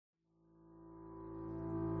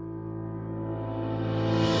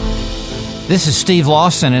This is Steve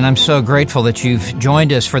Lawson, and I'm so grateful that you've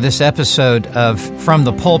joined us for this episode of From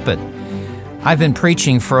the Pulpit. I've been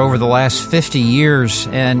preaching for over the last 50 years,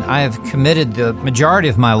 and I have committed the majority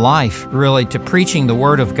of my life, really, to preaching the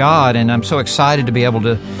Word of God, and I'm so excited to be able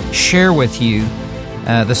to share with you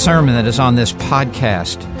the sermon that is on this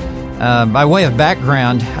podcast. By way of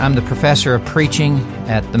background, I'm the professor of preaching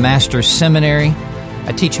at the Master's Seminary.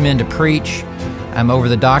 I teach men to preach. I'm over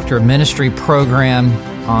the Doctor of Ministry program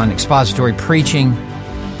on expository preaching,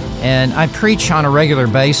 and I preach on a regular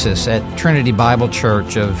basis at Trinity Bible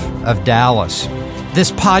Church of Dallas.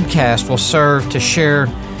 This podcast will serve to share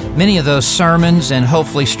many of those sermons and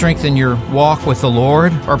hopefully strengthen your walk with the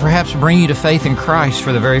Lord, or perhaps bring you to faith in Christ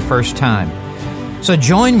for the very first time. So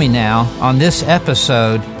join me now on this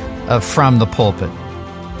episode of From the Pulpit.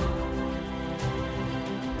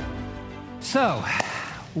 So,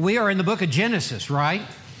 we are in the book of Genesis, right?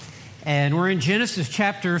 And we're in Genesis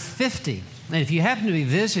chapter 50. And if you happen to be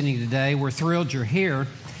visiting today, we're thrilled you're here.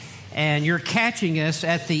 And you're catching us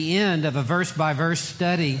at the end of a verse-by-verse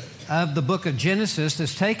study of the book of Genesis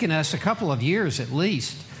that's taken us a couple of years at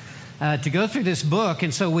least to go through this book.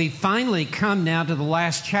 And so we finally come now to the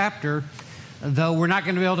last chapter, though we're not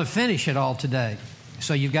going to be able to finish it all today.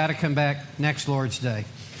 So you've got to come back next Lord's Day.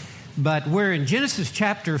 But we're in Genesis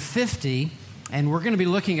chapter 50, and we're going to be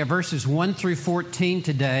looking at verses 1 through 14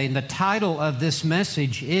 today. And the title of this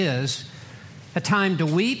message is A Time to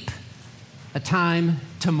Weep, A Time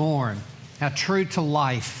to Mourn. How true to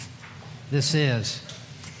life this is.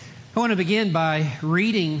 I want to begin by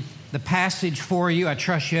reading the passage for you. I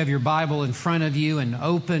trust you have your Bible in front of you and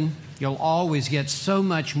open. You'll always get so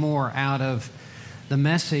much more out of the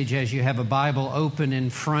message as you have a Bible open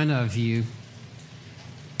in front of you.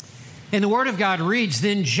 And the Word of God reads,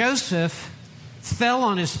 Then Joseph fell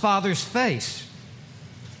on his father's face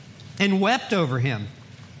and wept over him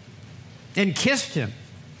and kissed him.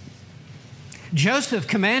 Joseph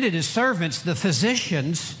commanded his servants, the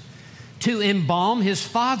physicians, to embalm his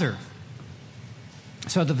father.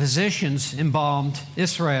 So the physicians embalmed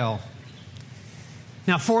Israel.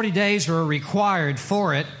 Now 40 days were required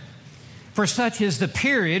for it, for such is the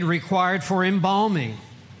period required for embalming.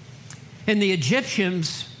 And the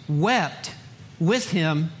Egyptians wept with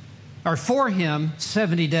him, or for him,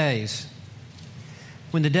 70 days.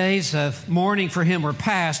 When the days of mourning for him were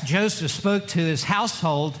past, Joseph spoke to his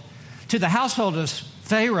household, to the household of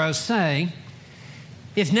Pharaoh, saying,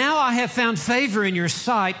 If now I have found favor in your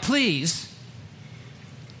sight, please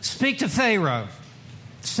speak to Pharaoh,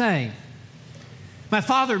 saying, My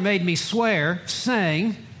father made me swear,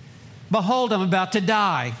 saying, Behold, I'm about to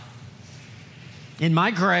die. In my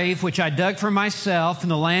grave, which I dug for myself in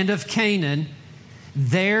the land of Canaan,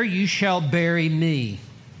 there you shall bury me.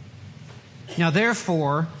 Now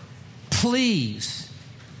therefore, please,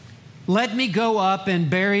 let me go up and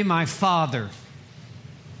bury my father.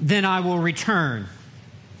 Then I will return.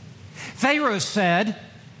 Pharaoh said,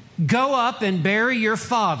 Go up and bury your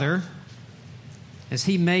father, as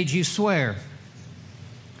he made you swear.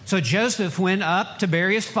 So Joseph went up to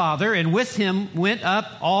bury his father, and with him went up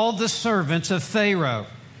all the servants of Pharaoh,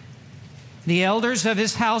 the elders of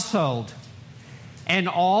his household, and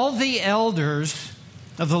all the elders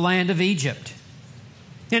of the land of Egypt,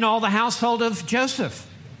 and all the household of Joseph,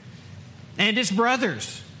 and his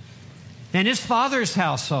brothers, and his father's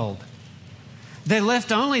household. They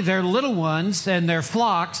left only their little ones and their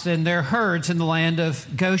flocks and their herds in the land of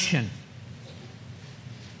Goshen.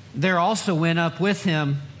 There also went up with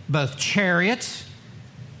him both chariots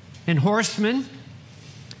and horsemen,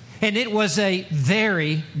 and it was a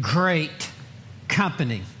very great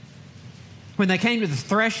company. When they came to the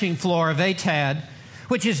threshing floor of Atad,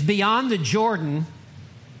 which is beyond the Jordan,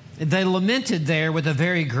 they lamented there with a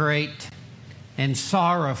very great and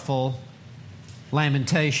sorrowful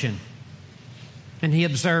lamentation. And he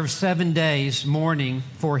observed 7 days mourning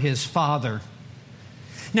for his father.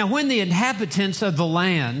 Now when the inhabitants of the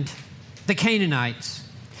land, the Canaanites,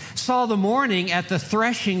 saw the mourning at the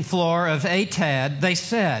threshing floor of Atad, they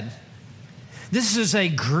said, This is a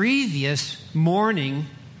grievous mourning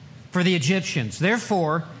for the Egyptians.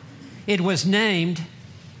 Therefore, it was named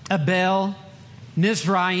Abel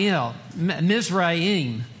Mizraim,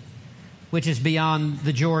 which is beyond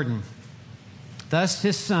the Jordan. Thus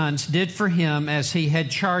his sons did for him as he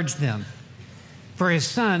had charged them. For his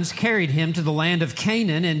sons carried him to the land of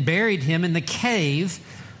Canaan and buried him in the cave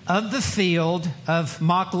of the field of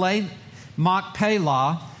Machpelah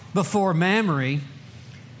before Mamre,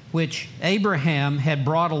 which Abraham had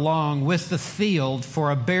brought along with the field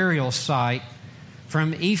for a burial site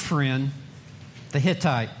from Ephron the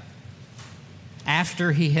Hittite.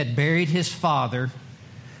 After he had buried his father,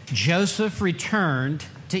 Joseph returned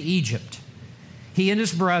to Egypt, he and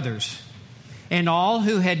his brothers, and all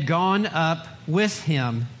who had gone up with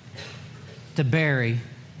him to bury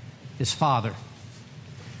his father.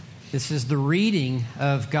 This is the reading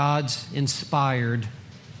of God's inspired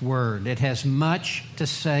word. It has much to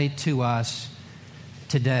say to us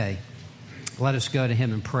today. Let us go to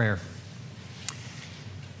him in prayer.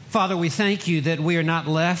 Father, we thank you that we are not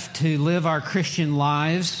left to live our Christian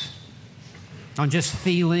lives on just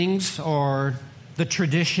feelings or the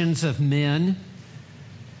traditions of men,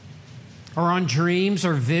 or on dreams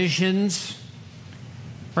or visions,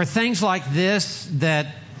 or things like this that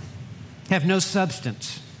have no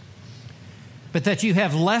substance, but that you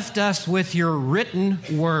have left us with your written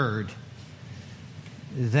word,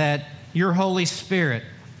 that your Holy Spirit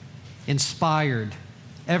inspired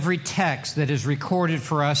every text that is recorded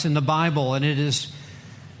for us in the Bible, and it is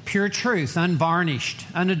pure truth, unvarnished,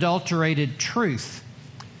 unadulterated truth.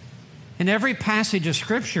 And every passage of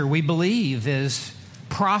Scripture we believe is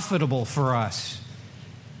profitable for us.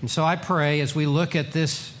 And so I pray as we look at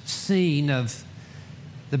this scene of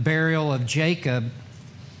the burial of Jacob,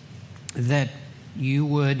 that you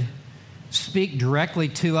would speak directly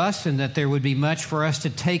to us and that there would be much for us to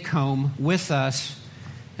take home with us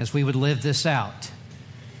as we would live this out.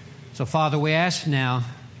 So, Father, we ask now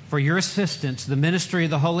for your assistance, the ministry of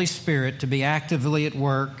the Holy Spirit, to be actively at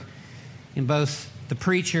work in both the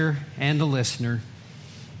preacher and the listener.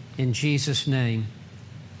 In Jesus' name,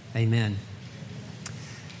 amen.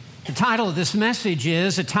 The title of this message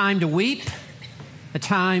is A Time to Weep, A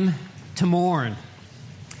Time to Mourn.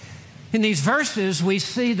 In these verses, we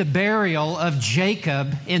see the burial of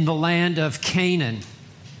Jacob in the land of Canaan.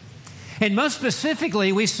 And most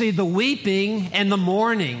specifically, we see the weeping and the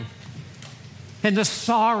mourning and the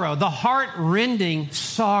sorrow, the heart-rending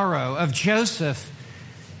sorrow of Joseph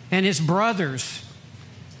and his brothers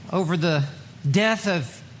over the death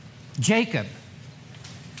of Jacob.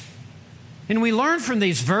 And we learn from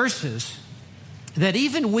these verses that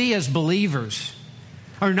even we as believers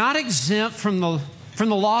are not exempt from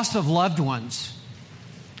the loss of loved ones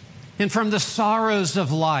and from the sorrows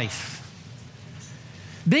of life.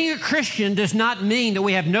 Being a Christian does not mean that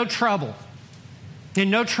we have no trouble and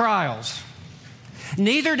no trials.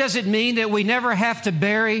 Neither does it mean that we never have to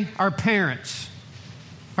bury our parents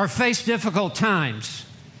or face difficult times.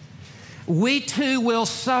 We too will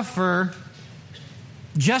suffer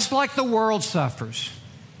just like the world suffers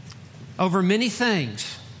over many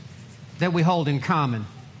things that we hold in common.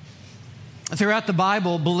 Throughout the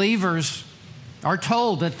Bible, believers are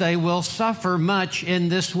told that they will suffer much in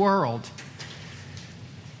this world.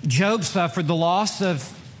 Job suffered the loss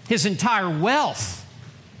of his entire wealth.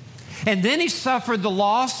 And then he suffered the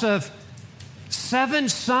loss of 7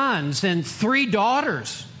 sons and 3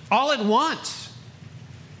 daughters all at once.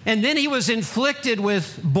 And then he was inflicted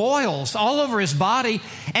with boils all over his body.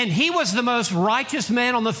 And he was the most righteous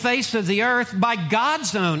man on the face of the earth by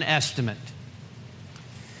God's own estimate.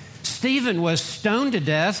 Stephen was stoned to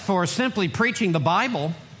death for simply preaching the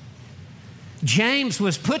Bible. James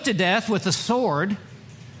was put to death with a sword.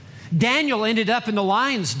 Daniel ended up in the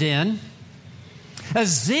lion's den.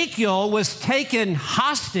 Ezekiel was taken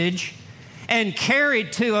hostage and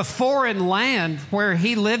carried to a foreign land where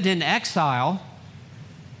he lived in exile.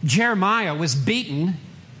 Jeremiah was beaten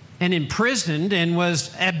and imprisoned and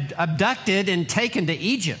was abducted and taken to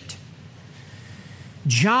Egypt.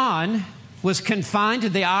 John was confined to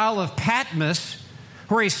the Isle of Patmos,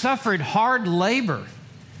 where he suffered hard labor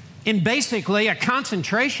in basically a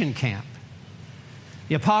concentration camp.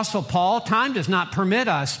 The Apostle Paul, time does not permit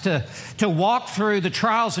us to walk through the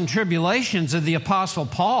trials and tribulations of the Apostle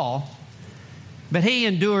Paul, but he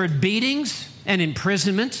endured beatings and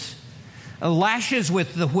imprisonments, lashes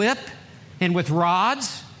with the whip and with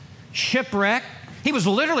rods, shipwreck. He was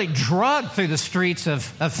literally dragged through the streets of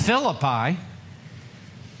Philippi.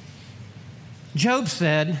 Job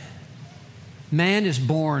said, man is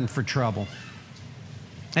born for trouble,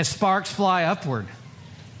 as sparks fly upward.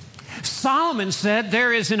 Solomon said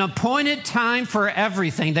there is an appointed time for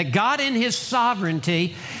everything, that God in His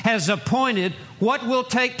sovereignty has appointed what will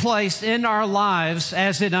take place in our lives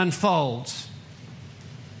as it unfolds.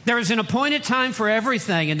 There is an appointed time for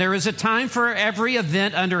everything, and there is a time for every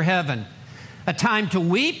event under heaven. A time to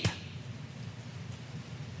weep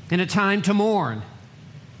and a time to mourn.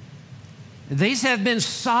 These have been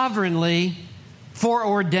sovereignly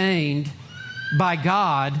foreordained by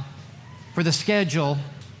God for the schedule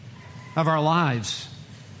of our lives.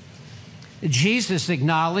 Jesus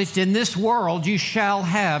acknowledged, in this world you shall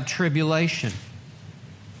have tribulation.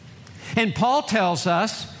 And Paul tells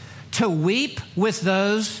us to weep with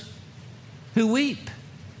those who weep.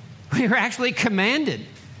 We are actually commanded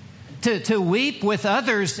to weep with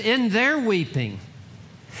others in their weeping.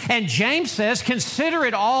 And James says, consider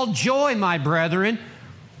it all joy, my brethren,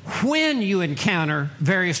 when you encounter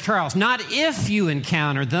various trials. Not if you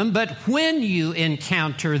encounter them, but when you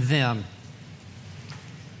encounter them.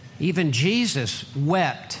 Even Jesus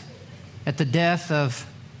wept at the death of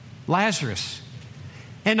Lazarus.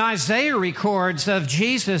 And Isaiah records of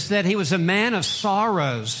Jesus that he was a man of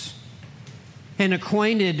sorrows and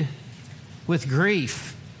acquainted with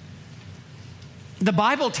grief. The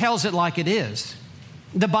Bible tells it like it is.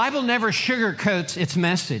 The Bible never sugarcoats its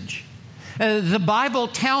message. The Bible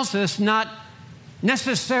tells us not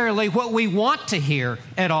necessarily what we want to hear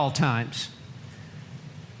at all times,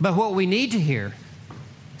 but what we need to hear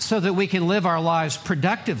so that we can live our lives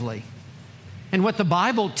productively. And what the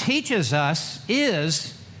Bible teaches us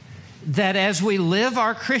is that as we live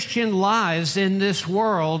our Christian lives in this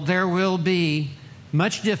world, there will be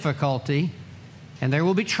much difficulty, and there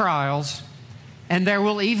will be trials, and there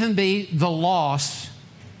will even be the loss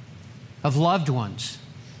of loved ones,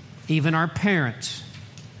 even our parents.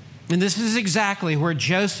 And this is exactly where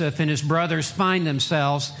Joseph and his brothers find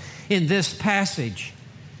themselves in this passage.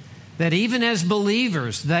 That even as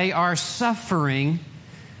believers, they are suffering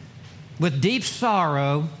with deep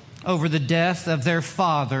sorrow over the death of their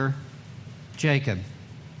father, Jacob.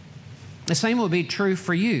 The same will be true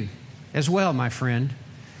for you as well, my friend.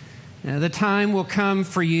 The time will come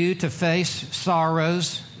for you to face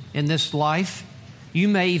sorrows in this life. You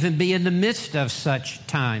may even be in the midst of such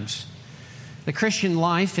times. The Christian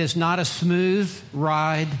life is not a smooth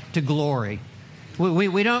ride to glory.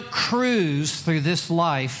 We don't cruise through this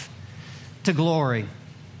life to glory.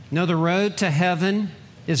 No, the road to heaven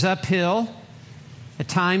is uphill. At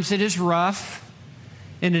times it is rough,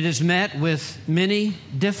 and it is met with many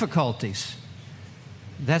difficulties.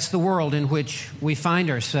 That's the world in which we find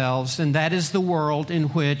ourselves, and that is the world in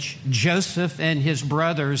which Joseph and his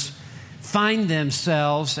brothers find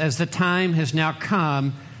themselves as the time has now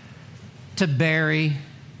come to bury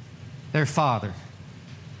their father.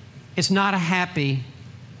 It's not a happy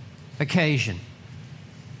occasion.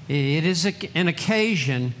 It is an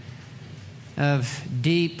occasion of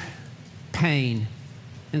deep pain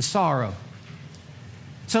and sorrow.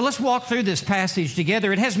 So let's walk through this passage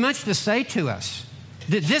together. It has much to say to us.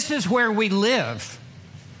 This is where we live.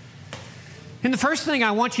 And the first thing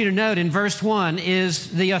I want you to note in verse 1 is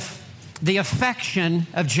the affection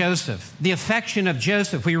of Joseph. The affection of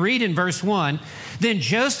Joseph. We read in verse 1, then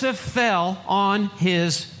Joseph fell on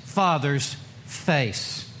his father's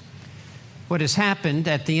face. What has happened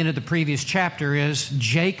at the end of the previous chapter is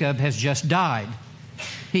Jacob has just died.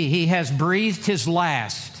 He has breathed his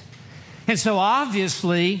last. And so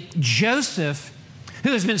obviously Joseph,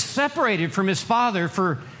 who has been separated from his father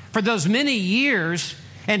for those many years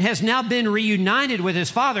and has now been reunited with his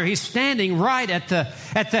father, he's standing right at the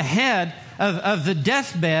head of the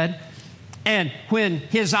deathbed. And when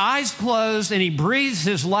his eyes close and he breathes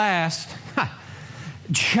his last,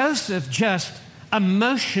 Joseph just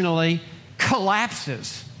emotionally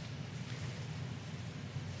collapses.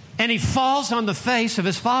 And he falls on the face of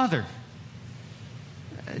his father.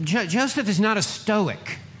 Joseph is not a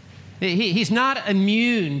stoic. He's not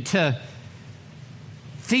immune to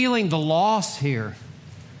feeling the loss here.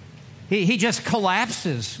 He just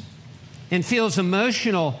collapses and feels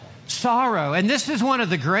emotional sorrow. And this is one of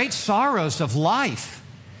the great sorrows of life,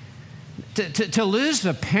 to lose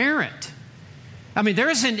a parent. I mean, there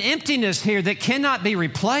is an emptiness here that cannot be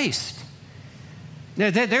replaced.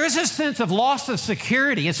 There is a sense of loss of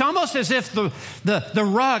security. It's almost as if the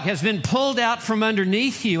rug has been pulled out from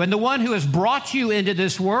underneath you, and the one who has brought you into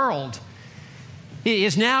this world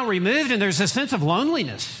is now removed, and there's a sense of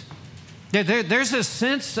loneliness. There's a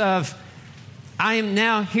sense of, I am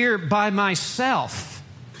now here by myself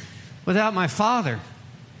without my father.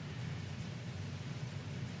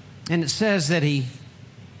 And it says that he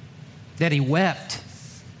wept.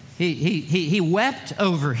 He wept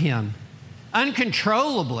over him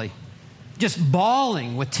uncontrollably, just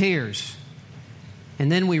bawling with tears.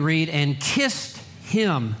 And then we read, and kissed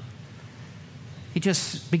him. He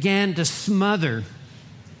just began to smother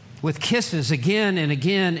with kisses again and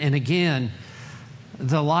again and again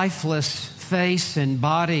the lifeless face and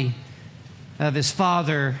body of his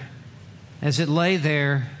father as it lay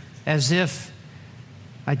there, as if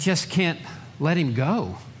I just can't let him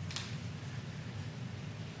go.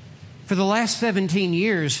 For the last 17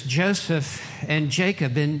 years, Joseph and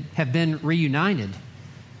Jacob have been reunited.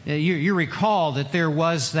 You recall that there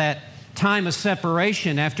was that time of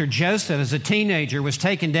separation after Joseph, as a teenager, was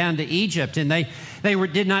taken down to Egypt, and they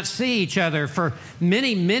did not see each other for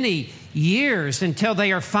many, many years until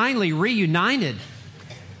they are finally reunited.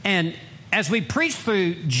 And as we preach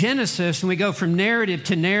through Genesis and we go from narrative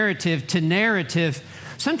to narrative to narrative,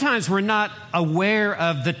 sometimes we're not aware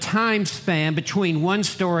of the time span between one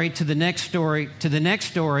story to the next story to the next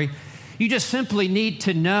story. You just simply need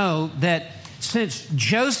to know that since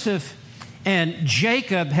Joseph and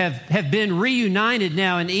Jacob have been reunited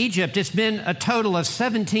now in Egypt, it's been a total of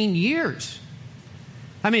 17 years.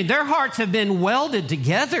 I mean, their hearts have been welded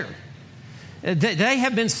together. They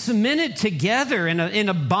have been cemented together in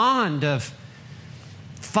a bond of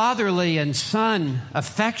fatherly and son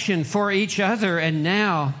affection for each other, and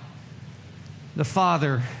now the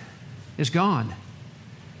father is gone.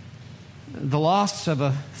 The loss of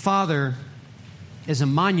a father is a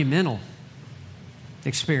monumental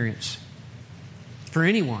experience for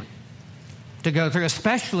anyone to go through,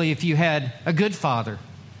 especially if you had a good father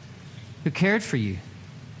who cared for you.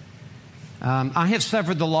 I have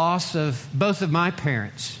suffered the loss of both of my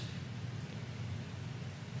parents,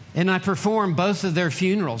 and I performed both of their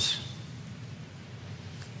funerals.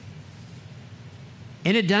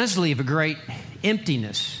 And it does leave a great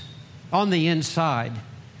emptiness on the inside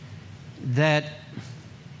that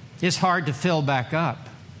is hard to fill back up.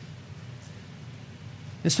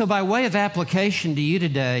 And so by way of application to you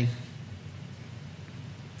today,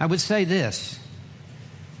 I would say this,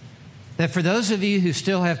 that for those of you who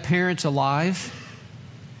still have parents alive,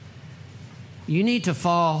 you need to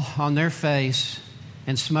fall on their face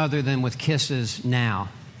and smother them with kisses now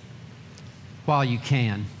while you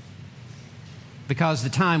can. Because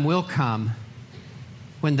the time will come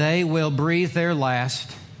when they will breathe their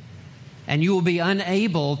last and you will be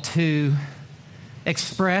unable to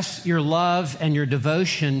express your love and your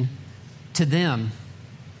devotion to them.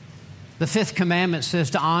 The fifth commandment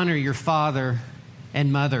says to honor your father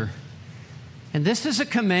and mother. And this is a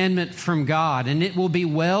commandment from God, and it will be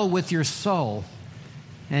well with your soul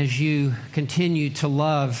as you continue to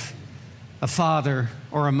love a father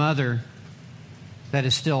or a mother that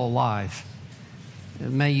is still alive.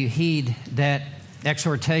 May you heed that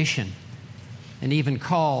exhortation and even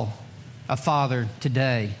call a father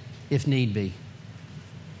today if need be.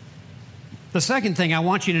 The second thing I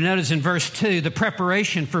want you to notice in verse 2, the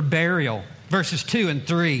preparation for burial, verses 2 and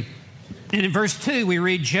 3. And in verse 2, we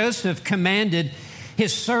read, Joseph commanded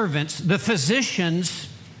his servants, the physicians,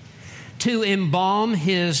 to embalm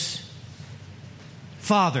his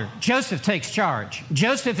father. Joseph takes charge.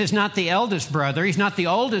 Joseph is not the eldest brother. He's not the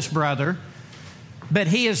oldest brother, but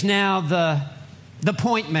he is now the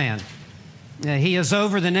point man. He is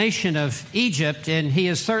over the nation of Egypt, and he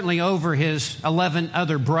is certainly over his 11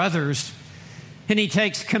 other brothers. And he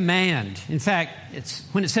takes command. In fact,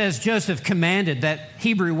 when it says Joseph commanded, that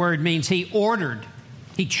Hebrew word means he ordered,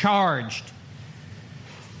 he charged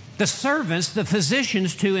the servants, the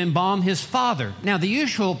physicians, to embalm his father. Now, the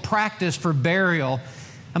usual practice for burial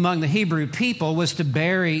among the Hebrew people was to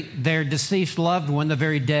bury their deceased loved one the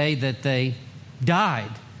very day that they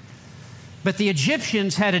died. But the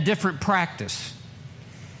Egyptians had a different practice.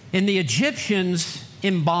 And the Egyptians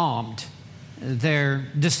embalmed their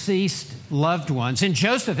deceased loved ones. And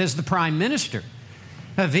Joseph is the prime minister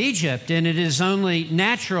of Egypt, and it is only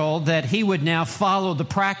natural that he would now follow the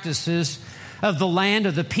practices of the land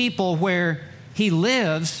of the people where he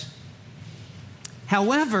lives.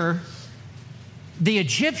 However, the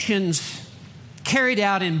Egyptians carried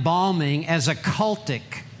out embalming as a cultic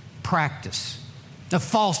practice, a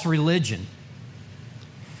false religion.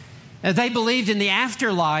 They believed in the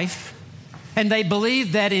afterlife, and they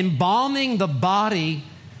believed that embalming the body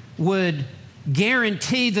would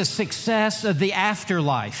guarantee the success of the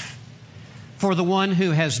afterlife for the one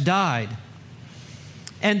who has died.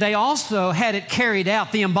 And they also had it carried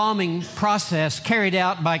out, the embalming process carried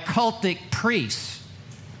out by cultic priests,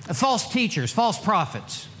 false teachers, false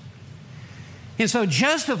prophets. And so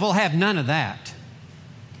Joseph will have none of that.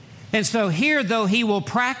 And so here, though he will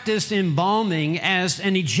practice embalming as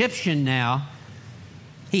an Egyptian now,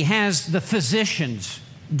 he has the physicians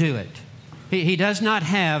do it. He does not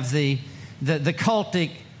have the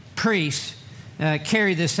cultic priests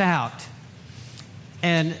carry this out.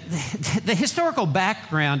 And the historical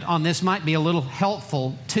background on this might be a little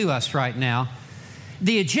helpful to us right now.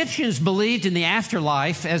 The Egyptians believed in the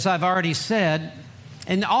afterlife, as I've already said,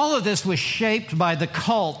 and all of this was shaped by the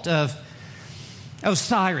cult of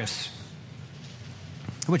Osiris,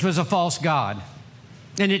 which was a false god.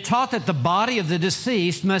 And it taught that the body of the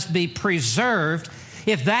deceased must be preserved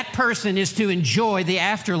if that person is to enjoy the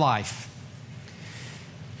afterlife.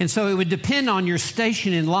 And so it would depend on your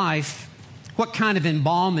station in life what kind of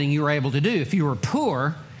embalming you were able to do. If you were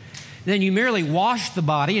poor, then you merely washed the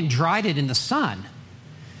body and dried it in the sun.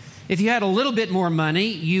 If you had a little bit more money,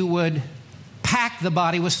 you would pack the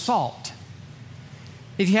body with salt.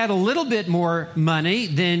 If you had a little bit more money,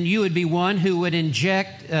 then you would be one who would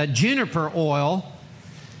inject juniper oil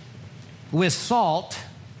with salt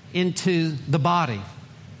into the body.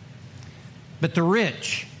 But the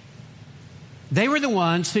rich, they were the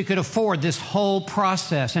ones who could afford this whole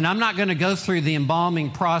process. And I'm not going to go through the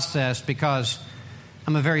embalming process because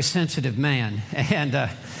I'm a very sensitive man. And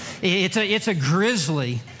it's a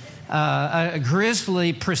grisly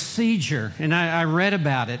procedure. And I read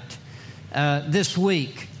about it this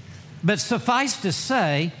week. But suffice to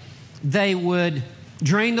say, they would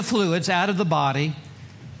drain the fluids out of the body,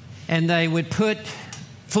 and they would put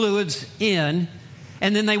fluids in,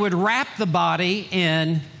 and then they would wrap the body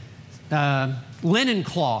in linen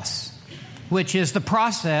cloths, which is the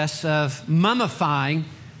process of mummifying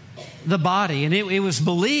the body. And it was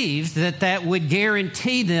believed that would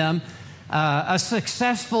guarantee them a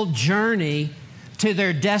successful journey to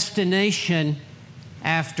their destination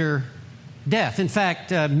after death. In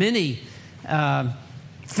fact, many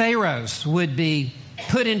pharaohs would be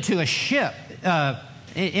put into a ship,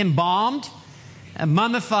 embalmed,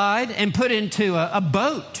 mummified, and put into a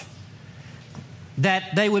boat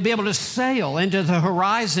that they would be able to sail into the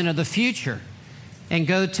horizon of the future and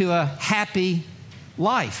go to a happy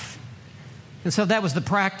life. And so that was the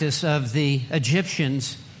practice of the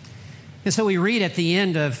Egyptians. And so we read at the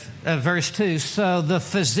end of verse 2, so the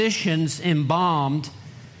physicians embalmed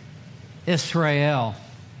Israel.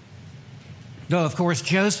 Though, of course,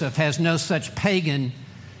 Joseph has no such pagan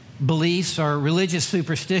beliefs or religious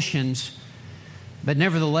superstitions, but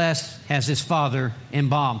nevertheless has his father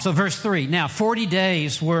embalmed. So verse 3, now 40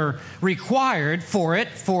 days were required for it,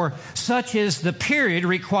 for such is the period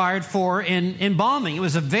required for embalming. It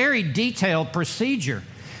was a very detailed procedure,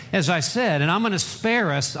 as I said, and I'm going to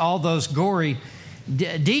spare us all those gory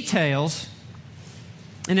details.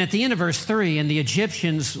 And at the end of verse 3, and the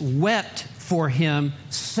Egyptians wept for him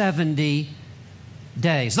 70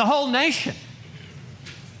 days. The whole nation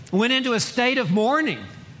went into a state of mourning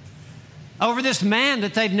over this man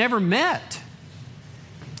that they've never met.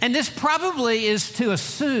 And this probably is to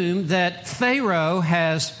assume that Pharaoh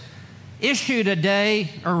has issued a day,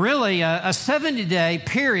 or really a 70-day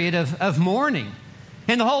period of mourning.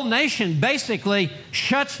 And the whole nation basically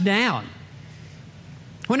shuts down.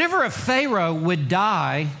 Whenever a Pharaoh would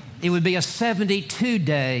die, it would be a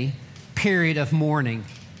 72-day period of mourning.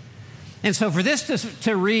 And so for this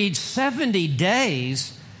to read 70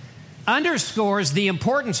 days underscores the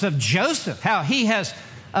importance of Joseph, how he has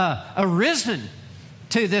arisen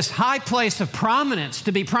to this high place of prominence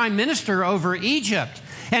to be prime minister over Egypt,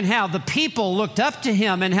 and how the people looked up to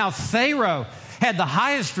him, and how Pharaoh had the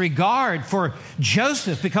highest regard for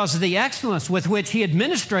Joseph because of the excellence with which he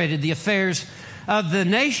administrated the affairs of the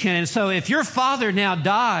nation. And so if your father now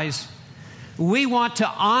dies, we want to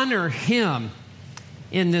honor him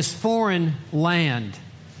in this foreign land.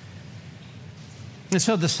 And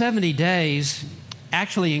so the 70 days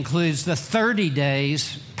actually includes the 30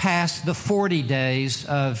 days past the 40 days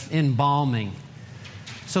of embalming.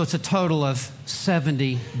 So it's a total of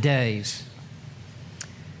 70 days.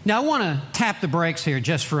 Now I want to tap the brakes here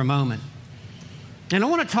just for a moment. And I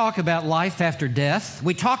want to talk about life after death.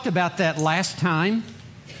 We talked about that last time,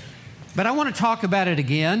 but I want to talk about it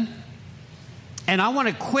again. And I want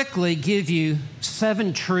to quickly give you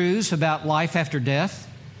 7 truths about life after death.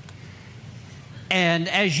 And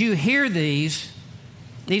as you hear these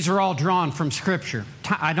are all drawn from Scripture.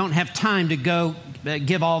 I don't have time to go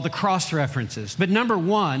give all the cross-references. But number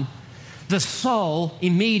 1, the soul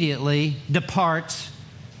immediately departs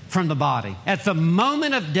from the body. At the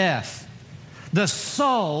moment of death, the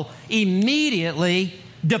soul immediately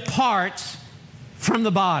departs from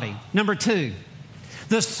the body. Number 2,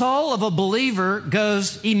 the soul of a believer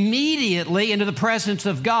goes immediately into the presence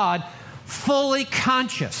of God, fully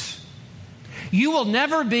conscious. You will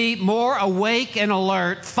never be more awake and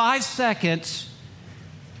alert 5 seconds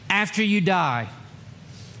after you die.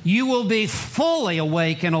 You will be fully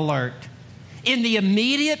awake and alert in the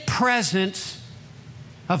immediate presence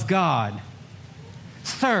of God.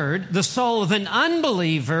 Third, the soul of an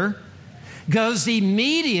unbeliever goes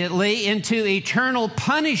immediately into eternal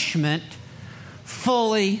punishment,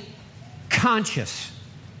 fully conscious.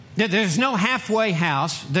 There's no halfway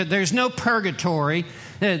house. There's no purgatory.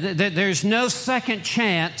 There's no second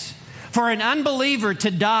chance. For an unbeliever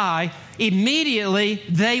to die, immediately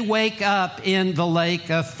they wake up in the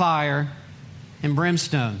lake of fire and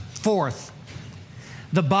brimstone. Fourth,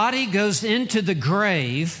 the body goes into the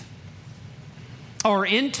grave or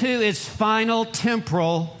into its final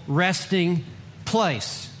temporal resting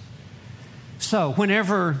place. So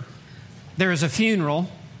whenever there is a funeral,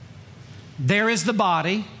 there is the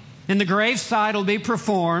body, and the graveside will be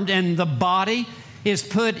performed, and the body is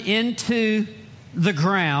put into the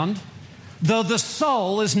ground, though the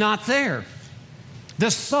soul is not there.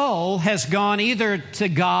 The soul has gone either to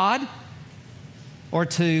God or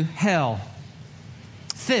to hell.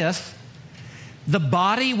 Fifth, the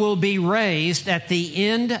body will be raised at the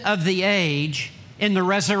end of the age in the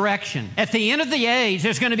resurrection. At the end of the age,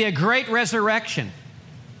 there's going to be a great resurrection.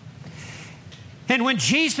 And when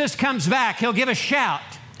Jesus comes back, He'll give a shout,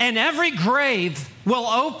 and every grave will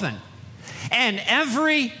open, and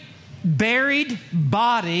every buried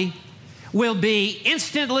body will be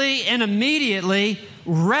instantly and immediately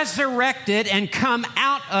resurrected and come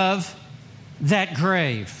out of that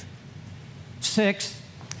grave. Sixth,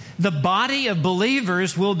 the body of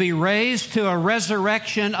believers will be raised to a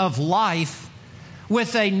resurrection of life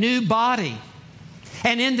with a new body.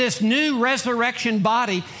 And in this new resurrection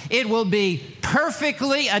body, it will be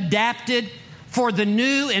perfectly adapted for the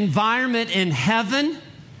new environment in heaven,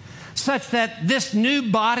 such that this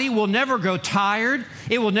new body will never grow tired,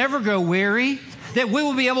 it will never grow weary, that we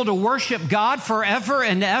will be able to worship God forever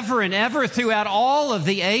and ever and ever throughout all of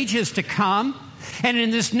the ages to come. And in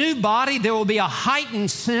this new body, there will be a heightened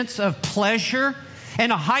sense of pleasure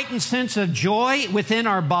and a heightened sense of joy within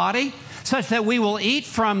our body, such that we will eat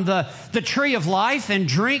from the tree of life and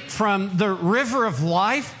drink from the river of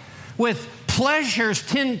life with pleasures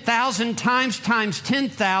 10,000 times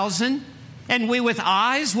 10,000. And we with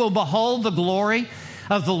eyes will behold the glory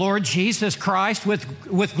of the Lord Jesus Christ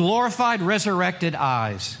with glorified, resurrected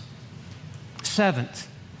eyes. Seventh,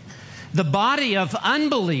 the body of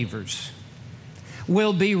unbelievers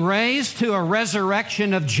will be raised to a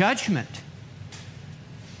resurrection of judgment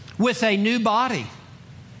with a new body.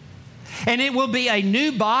 And it will be a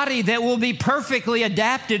new body that will be perfectly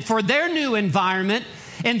adapted for their new environment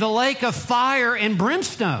in the lake of fire and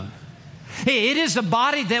brimstone. It is a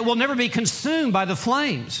body that will never be consumed by the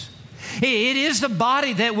flames. It is a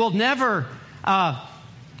body that will never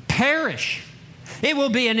perish. It will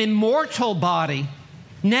be an immortal body,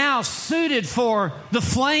 now suited for the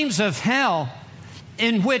flames of hell,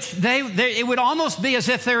 in which it would almost be as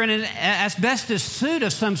if they're in an asbestos suit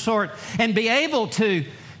of some sort and be able to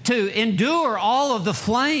endure all of the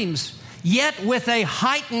flames, yet with a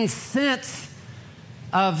heightened sense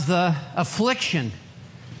of the affliction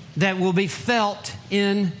that will be felt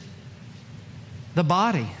in the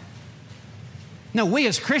body. No, we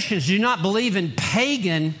as Christians do not believe in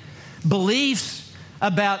pagan beliefs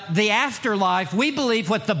about the afterlife. We believe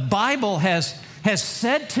what the Bible has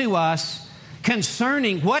said to us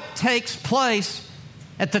concerning what takes place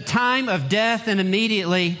at the time of death and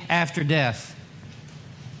immediately after death.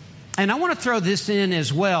 And I want to throw this in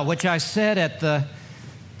as well, which I said at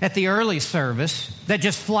the early service, that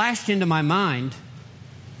just flashed into my mind.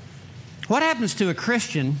 What happens to a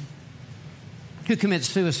Christian who commits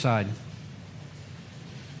suicide?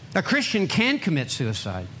 A Christian can commit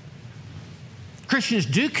suicide. Christians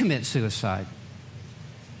do commit suicide.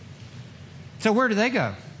 So where do they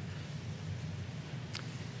go?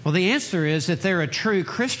 Well, the answer is that they're a true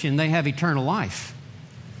Christian, they have eternal life.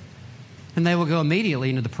 And they will go immediately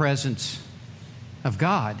into the presence of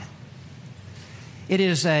God. It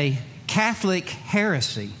is a Catholic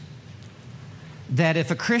heresy that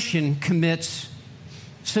if a Christian commits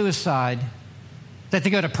suicide, that they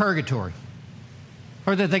go to purgatory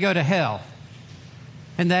or that they go to hell.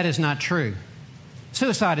 And that is not true.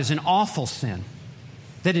 Suicide is an awful sin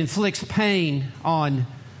that inflicts pain on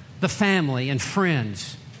the family and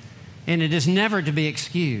friends, and it is never to be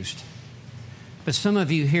excused. But some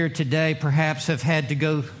of you here today perhaps have had to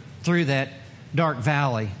go through that dark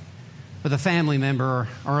valley with a family member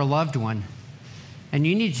or a loved one. And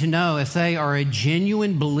you need to know, if they are a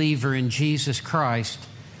genuine believer in Jesus Christ,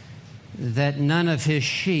 that none of His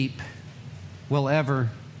sheep will ever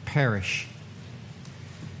perish.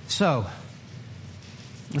 So,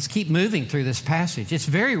 let's keep moving through this passage. It's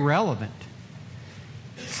very relevant.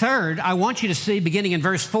 Third, I want you to see, beginning in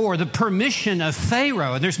verse 4, the permission of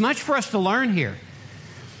Pharaoh. And there's much for us to learn here.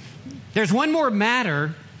 There's one more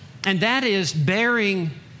matter, and that is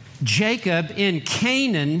bearing Jacob in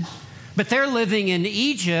Canaan, but they're living in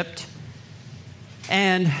Egypt,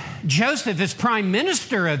 and Joseph is prime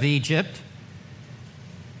minister of Egypt.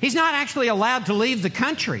 He's not actually allowed to leave the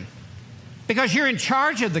country because you're in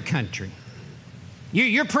charge of the country.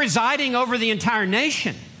 You're presiding over the entire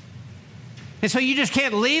nation. And so you just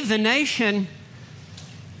can't leave the nation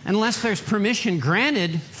unless there's permission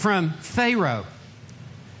granted from Pharaoh.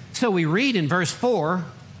 So we read in verse 4,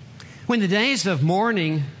 when the days of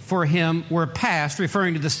mourning for him were past,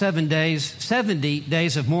 referring to the 70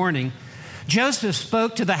 days of mourning, Joseph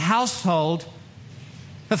spoke to the household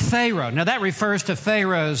of Pharaoh. Now that refers to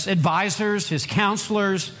Pharaoh's advisors, his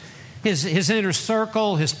counselors, his inner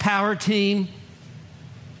circle, his power team.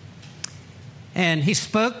 And he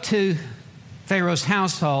spoke to Pharaoh's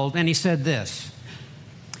household and he said this: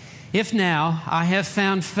 "If now I have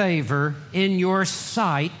found favor in your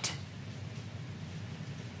sight,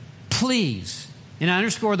 please," and I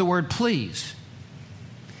underscore the word please,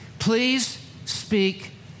 "please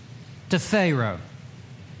speak to Pharaoh."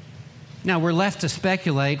 Now we're left to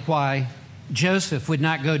speculate why Joseph would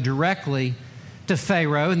not go directly to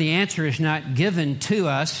Pharaoh, and the answer is not given to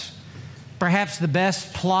us. Perhaps the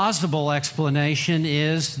best plausible explanation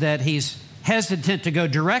is that he's hesitant to go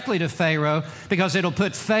directly to Pharaoh because it'll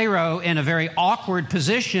put Pharaoh in a very awkward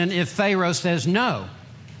position if Pharaoh says no.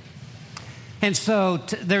 And so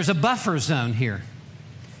there's a buffer zone here.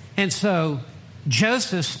 And so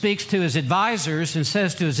Joseph speaks to his advisors and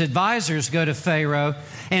says to his advisors, go to Pharaoh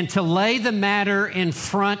and to lay the matter in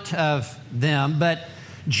front of them. But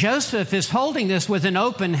Joseph is holding this with an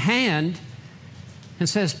open hand and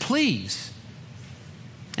says, please.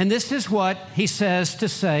 And this is what he says to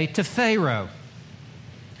say to Pharaoh.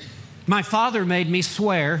 "My father made me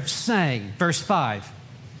swear, saying," verse 5,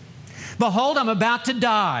 "Behold, I'm about to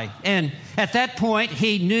die." And at that point,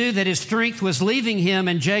 he knew that his strength was leaving him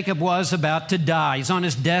and Jacob was about to die. He's on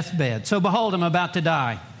his deathbed. "So behold, I'm about to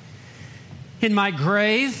die. In my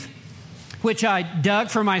grave, which I dug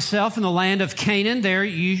for myself in the land of Canaan, there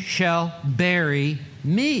you shall bury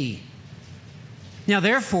me. Now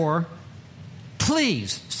therefore,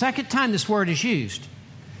 please," second time this word is used,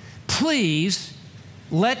 "please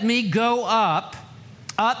let me go up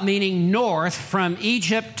meaning north, from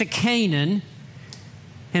Egypt to Canaan,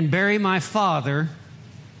 and bury my father,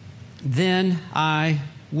 then I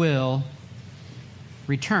will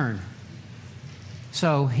return."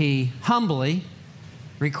 So he humbly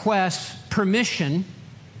requests permission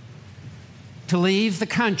to leave the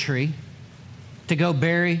country to go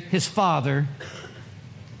bury his father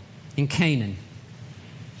in Canaan.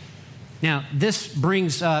 Now, this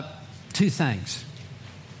brings up two things.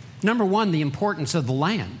 Number one, the importance of the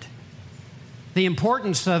land. The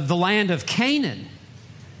importance of the land of Canaan.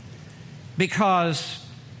 Because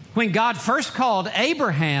when God first called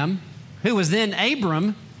Abraham, who was then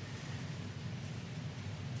Abram,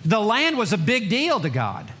 the land was a big deal to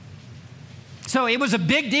God. So it was a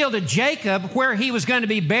big deal to Jacob where he was going to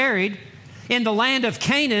be buried in the land of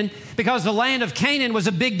Canaan, because the land of Canaan was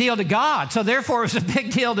a big deal to God. So therefore it was a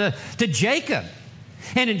big deal to Jacob.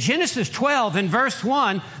 And in Genesis 12, in verse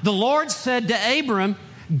 1, the Lord said to Abram,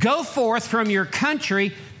 "Go forth from your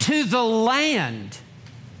country to the land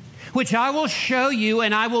which I will show you,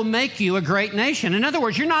 and I will make you a great nation." In other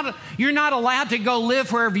words, you're not allowed to go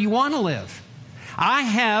live wherever you want to live. I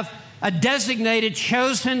have a designated,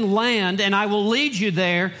 chosen land, and I will lead you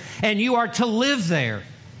there, and you are to live there.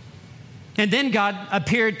 And then God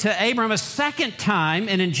appeared to Abram a second time,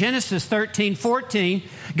 and in Genesis 13:14,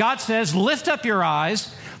 God says, "Lift up your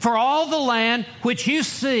eyes, for all the land which you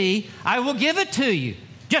see, I will give it to you."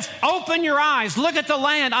 Just open your eyes, look at the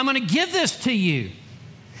land, I'm going to give this to you.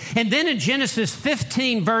 And then in Genesis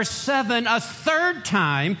 15, verse 7, a third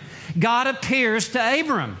time, God appears to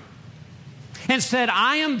Abram and said,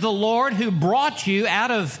 "I am the Lord who brought you out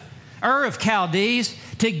of Ur of Chaldees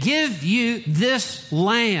to give you this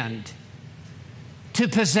land, to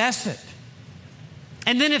possess it."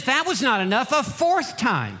 And then if that was not enough, a fourth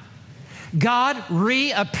time, God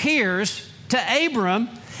reappears to Abram,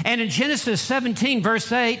 and in Genesis 17,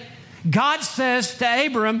 verse 8, God says to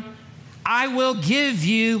Abram, "I will give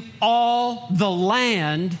you all the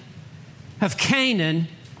land of Canaan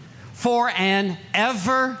for an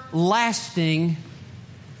everlasting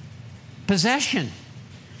possession."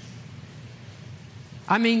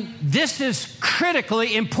 I mean, this is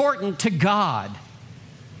critically important to God,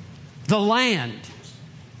 the land.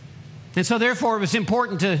 And so therefore it was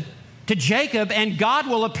important to Jacob, and God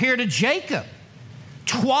will appear to Jacob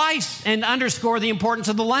twice and underscore the importance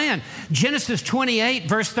of the land. Genesis 28,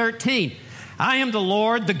 verse 13, "I am the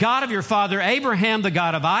Lord, the God of your father Abraham, the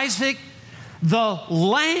God of Isaac. The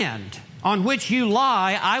land on which you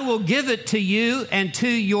lie, I will give it to you and to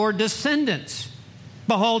your descendants.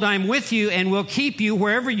 Behold, I am with you and will keep you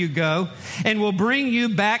wherever you go, and will bring you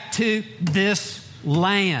back to this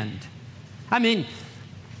land." I mean,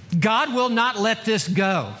 God will not let this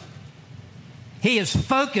go. He is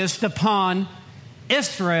focused upon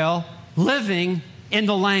Israel living in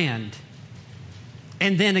the land.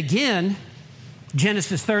 And then again,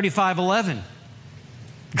 Genesis 35:11.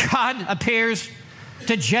 God appears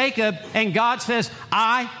to Jacob and God says,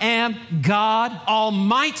 I am God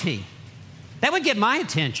Almighty. That would get my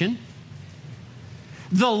attention.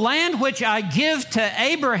 The land which I give to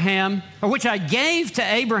Abraham, or which I gave to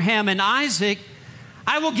Abraham and Isaac,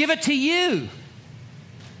 I will give it to you.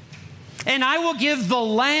 And I will give the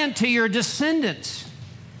land to your descendants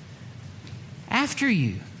after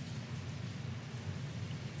you.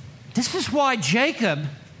 This is why Jacob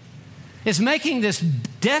is making this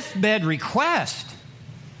deathbed request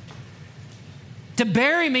to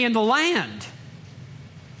bury me in the land,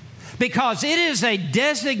 because it is a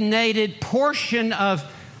designated portion of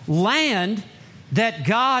land that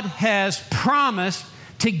God has promised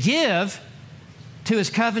to give to His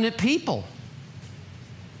covenant people.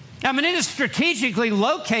 I mean, it is strategically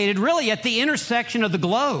located really at the intersection of the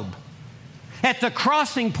globe, at the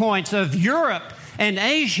crossing points of Europe and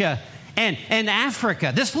Asia and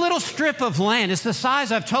Africa. This little strip of land is the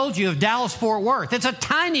size, I've told you, of Dallas-Fort Worth. It's a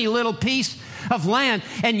tiny little piece of land.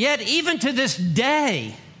 And yet, even to this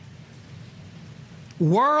day,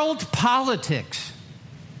 world politics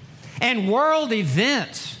and world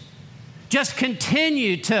events just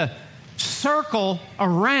continue to circle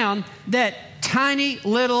around that tiny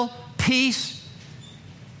little piece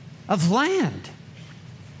of land.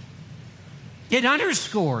 It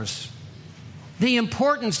underscores the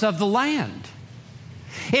importance of the land.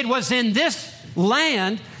 It was in this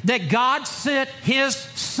land that God sent His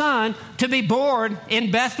Son to be born in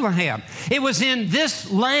Bethlehem. It was in this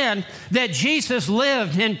land that Jesus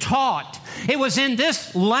lived and taught. It was in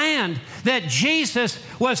this land that Jesus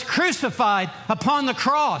was crucified upon the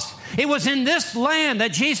cross. It was in this land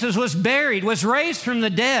that Jesus was buried, was raised from the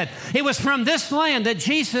dead. It was from this land that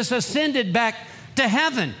Jesus ascended back to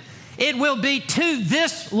heaven. It will be to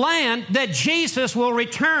this land that Jesus will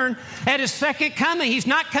return at His second coming. He's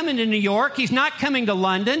not coming to New York. He's not coming to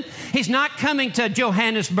London. He's not coming to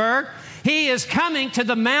Johannesburg. He is coming to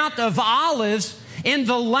the Mount of Olives in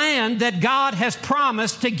the land that God has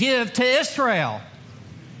promised to give to Israel.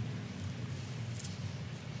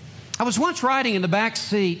 I was once riding in the back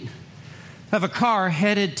seat of a car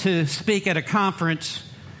headed to speak at a conference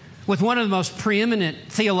with one of the most preeminent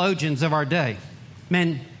theologians of our day,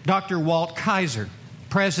 Dr. Walt Kaiser,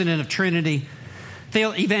 president of Trinity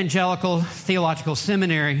Evangelical Theological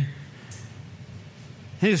Seminary.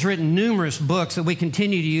 He has written numerous books that we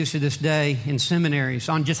continue to use to this day in seminaries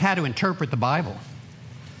on just how to interpret the Bible.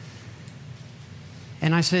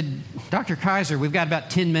 And I said, Dr. Kaiser, we've got about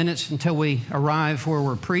 10 minutes until we arrive where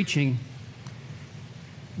we're preaching.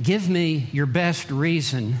 Give me your best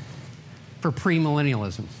reason for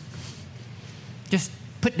premillennialism. Just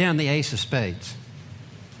put down the ace of spades.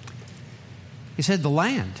 He said, the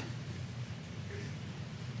land.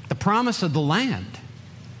 The promise of the land.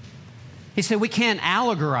 He said, we can't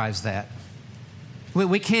allegorize that.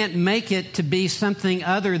 We can't make it to be something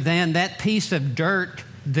other than that piece of dirt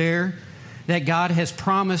there that God has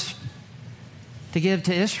promised to give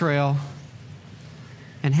to Israel.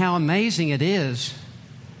 And how amazing it is,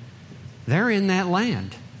 they're in that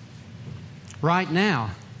land right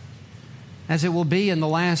now, as it will be in the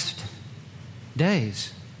last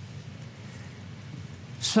days.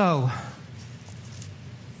 So,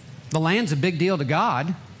 the land's a big deal to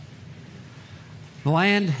God. The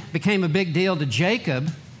land became a big deal to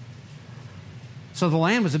Jacob. So the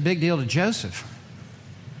land was a big deal to Joseph.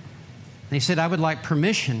 And he said, I would like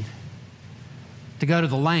permission to go to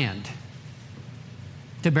the land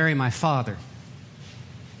to bury my father.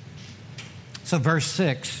 So verse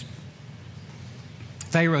 6,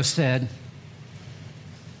 Pharaoh said,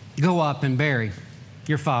 go up and bury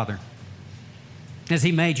your father, as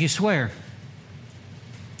he made you swear.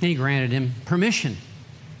 And he granted him permission.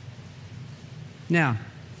 Now,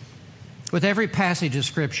 with every passage of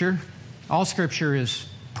Scripture, all Scripture is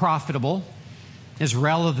profitable, is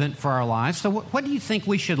relevant for our lives. So what do you think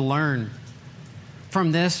we should learn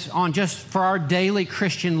from this on just for our daily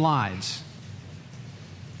Christian lives?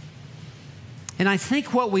 And I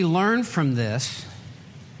think what we learn from this,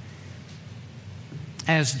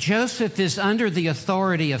 as Joseph is under the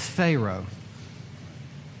authority of Pharaoh,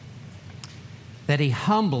 that he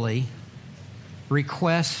humbly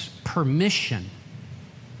requests permission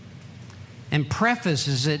and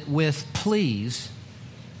prefaces it with please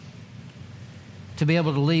to be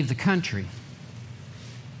able to leave the country.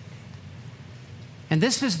 And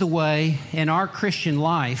this is the way in our Christian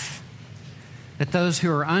life that those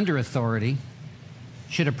who are under authority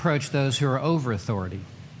should approach those who are over authority.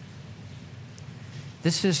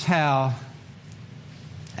 This is how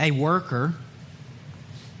a worker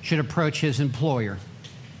should approach his employer.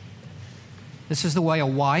 This is the way a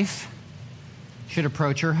wife should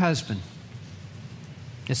approach her husband.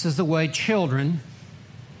 This is the way children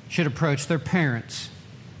should approach their parents.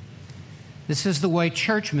 This is the way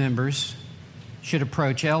church members should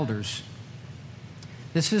approach elders.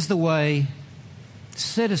 This is the way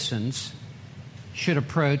citizens should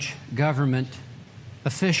approach government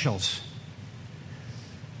officials.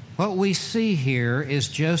 What we see here is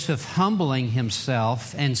Joseph humbling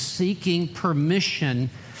himself and seeking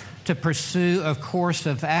permission to pursue a course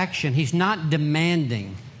of action. He's not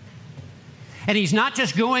demanding. And he's not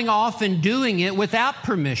just going off and doing it without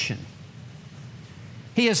permission.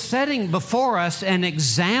 He is setting before us an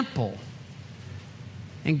example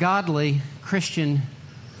in godly Christian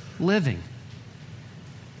living.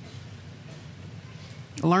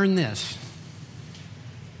 Learn this,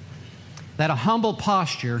 that a humble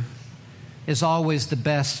posture is always the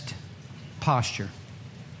best posture.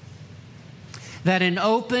 That an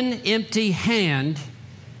open, empty hand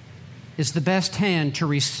is the best hand to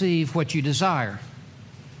receive what you desire.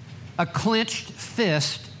 A clenched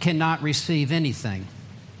fist cannot receive anything.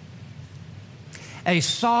 A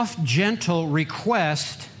soft, gentle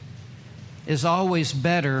request is always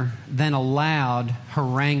better than a loud,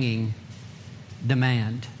 haranguing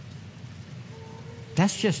demand.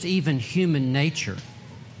 That's just even human nature.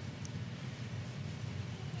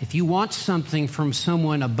 If you want something from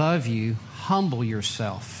someone above you, humble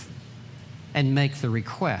yourself and make the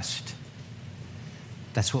request.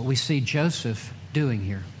 That's what we see Joseph doing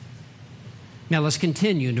here. Now let's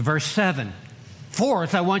continue into verse 7.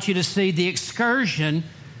 Fourth, I want you to see the excursion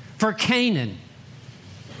for Canaan.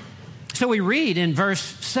 So we read in verse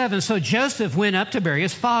 7, so Joseph went up to bury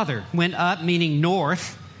his father. Went up meaning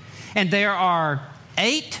north. And there are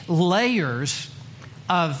 8 layers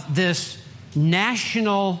of this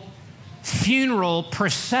national funeral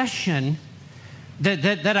procession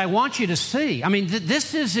that I want you to see. I mean,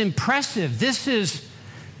 this is impressive. This is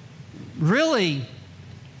really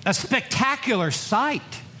a spectacular sight.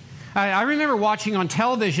 I remember watching on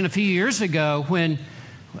television a few years ago when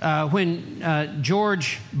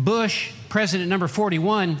George Bush, president number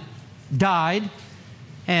 41, died,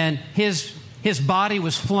 and his body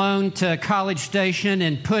was flown to College Station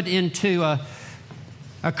and put into a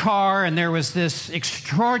car, and there was this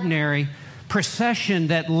extraordinary procession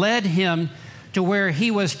that led him to where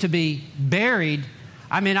he was to be buried.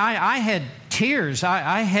 I mean, I had tears.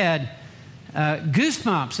 I had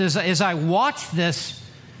goosebumps as I watched this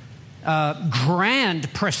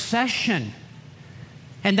grand procession.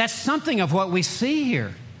 And that's something of what we see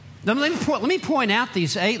here. Let me point out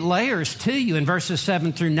these 8 layers to you in verses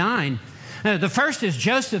 7 through 9. The first is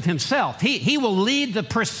Joseph himself. He will lead the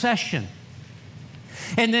procession.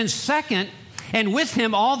 And then second, and with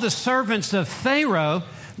him all the servants of Pharaoh.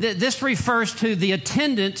 This refers to the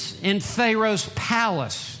attendants in Pharaoh's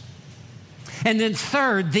palace. And then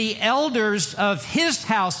third, the elders of his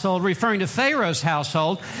household, referring to Pharaoh's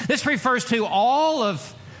household. This refers to all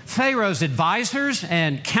of Pharaoh's advisors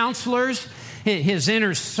and counselors, his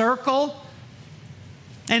inner circle.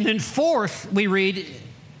 And then fourth, we read,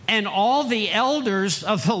 and all the elders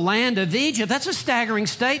of the land of Egypt. That's a staggering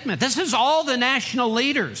statement. This is all the national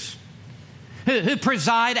leaders who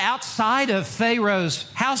preside outside of Pharaoh's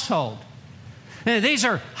household. These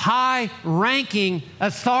are high-ranking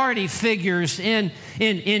authority figures in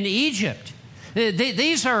Egypt.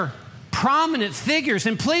 These are prominent figures.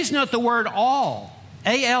 And please note the word all,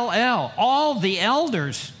 A-L-L, all the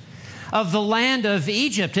elders of the land of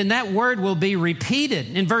Egypt. And that word will be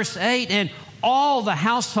repeated in verse 8, and all the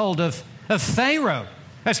household of Joseph.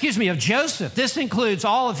 This includes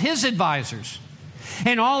all of his advisors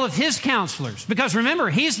and all of his counselors. Because remember,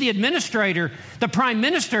 he's the administrator, the prime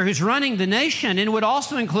minister who's running the nation. And it would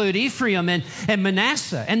also include Ephraim and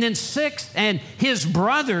Manasseh. And then 6, and his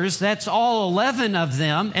brothers, that's all 11 of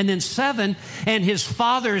them. And then 7, and his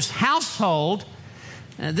father's household.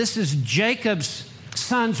 This is Jacob's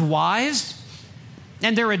sons' wives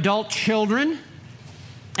and their adult children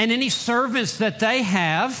and any servants that they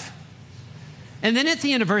have. And then at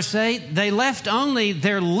the end of verse 8, they left only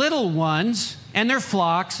their little ones and their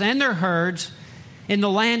flocks and their herds in the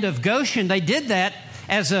land of Goshen. They did that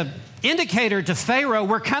as an indicator to Pharaoh,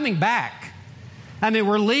 we're coming back. I mean,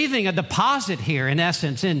 we're leaving a deposit here, in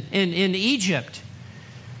essence, in Egypt.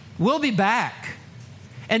 We'll be back.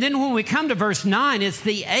 And then when we come to verse 9, it's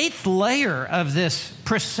the 8th layer of this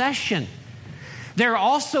procession. There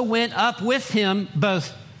also went up with him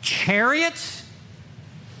both chariots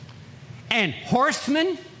and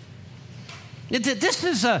horsemen. This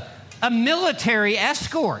is a military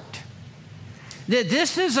escort.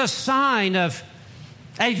 This is a sign of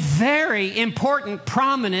A very important,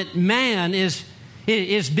 prominent man is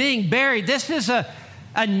being buried. This is a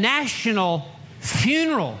national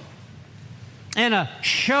funeral and a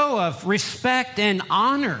show of respect and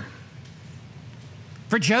honor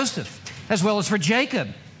for Joseph as well as for Jacob.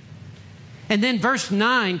 And then verse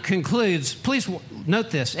 9 concludes, please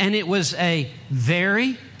note this, and it was a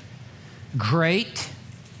very great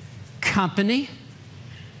company.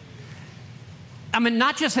 I mean,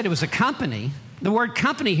 not just that it was a company. The word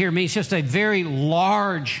company here means just a very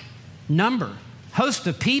large number, host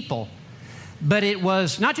of people. But it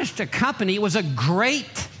was not just a company, it was a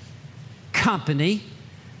great company.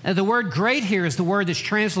 The word great here is the word that's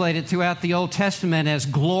translated throughout the Old Testament as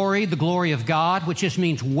glory, the glory of God, which just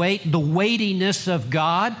means weight, the weightiness of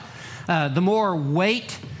God. The more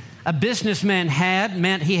weight a businessman had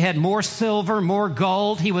meant he had more silver, more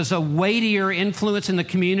gold. He was a weightier influence in the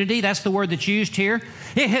community. That's the word that's used here.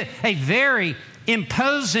 A very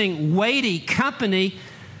imposing, weighty company.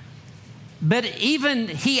 But even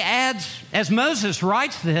he adds, as Moses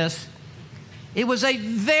writes this, it was a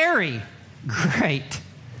very great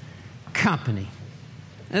company.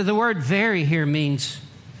 The word very here means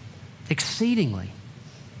exceedingly.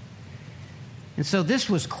 And so this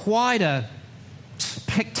was quite a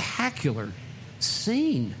spectacular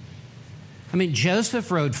scene. I mean,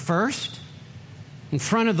 Joseph rode first in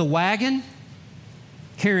front of the wagon,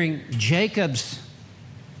 carrying Jacob's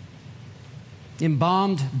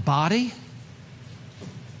embalmed body.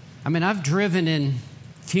 I mean, I've driven in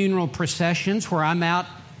funeral processions where I'm out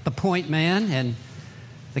the point man and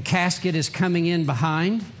the casket is coming in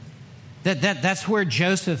behind. That's where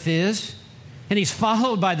Joseph is. And he's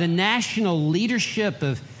followed by the national leadership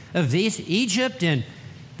of Egypt and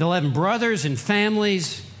the 11 brothers and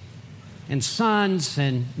families and sons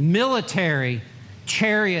and military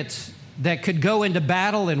chariots that could go into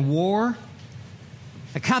battle and war,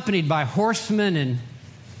 accompanied by horsemen and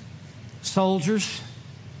soldiers.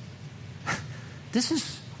 This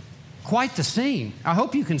is quite the scene. I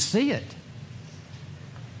hope you can see it.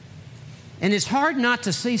 And it's hard not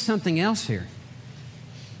to see something else here.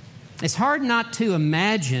 It's hard not to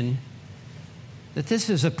imagine that this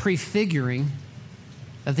is a prefiguring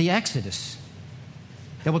of the Exodus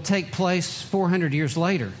that will take place 400 years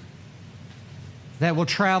later, that will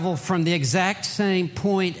travel from the exact same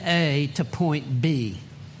point A to point B,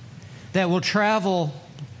 that will travel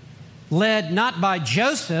led not by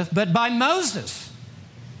Joseph, but by Moses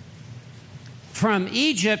from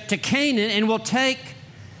Egypt to Canaan, and will take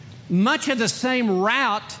much of the same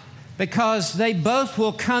route because they both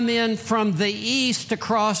will come in from the east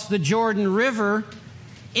across the Jordan River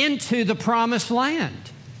into the Promised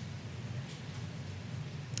Land.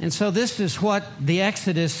 And so this is what the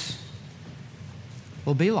Exodus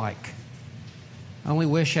will be like. I only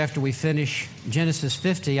wish after we finish Genesis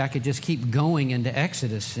 50, I could just keep going into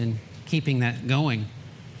Exodus and keeping that going.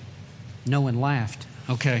 No one laughed.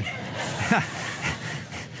 Okay.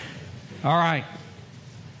 All right.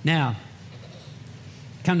 Now,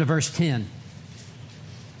 come to verse 10.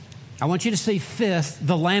 I want you to see fifth,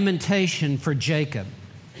 the lamentation for Jacob.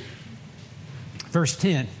 Verse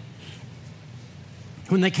 10.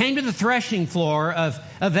 When they came to the threshing floor of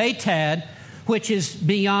Atad, which is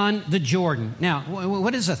beyond the Jordan. Now,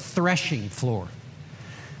 what is a threshing floor?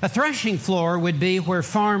 A threshing floor would be where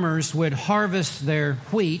farmers would harvest their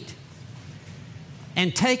wheat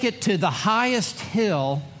and take it to the highest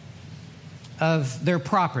hill of their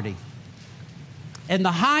property. And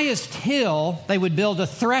the highest hill, they would build a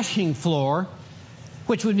threshing floor,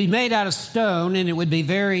 which would be made out of stone, and it would be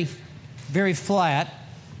very, very flat.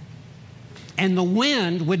 And the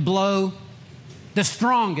wind would blow the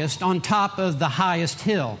strongest on top of the highest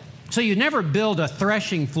hill. So you never build a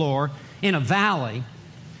threshing floor in a valley.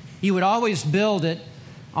 You would always build it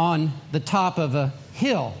on the top of a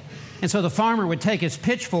hill. And so the farmer would take his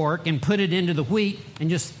pitchfork and put it into the wheat and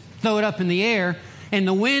just throw it up in the air, and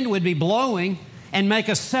the wind would be blowing and make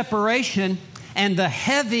a separation, and the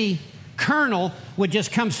heavy kernel would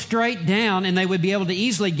just come straight down, and they would be able to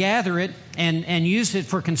easily gather it and use it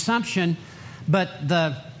for consumption. But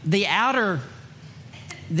the outer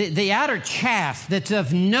chaff that's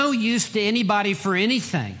of no use to anybody for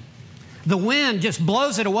anything, the wind just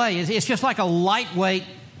blows it away. It's just like a lightweight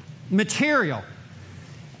material.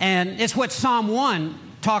 And it's what Psalm 1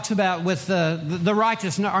 talks about with the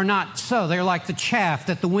righteous are not so. They're like the chaff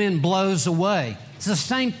that the wind blows away. It's the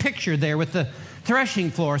same picture there with the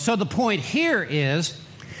threshing floor. So the point here is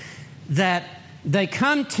that they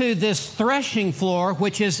come to this threshing floor,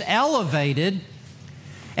 which is elevated,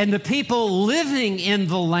 and the people living in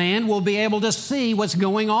the land will be able to see what's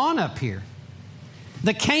going on up here.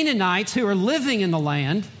 The Canaanites who are living in the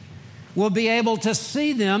land will be able to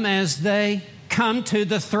see them as they come to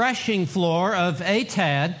the threshing floor of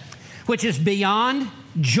Atad, which is beyond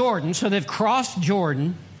Jordan. So they've crossed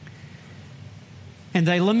Jordan, and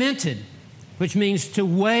they lamented, which means to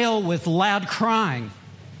wail with loud crying.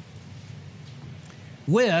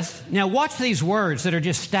 Now watch these words that are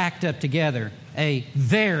just stacked up together. A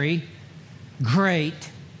very great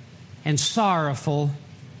and sorrowful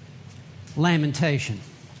lamentation.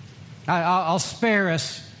 I'll spare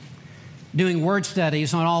us doing word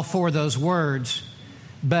studies on all four of those words,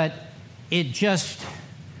 but it's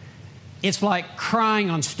like crying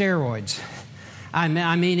on steroids. I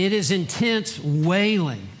mean, it is intense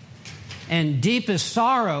wailing and deepest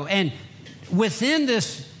sorrow. And within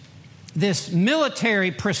this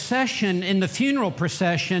military procession, in the funeral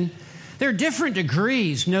procession, there are different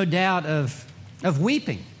degrees, no doubt, of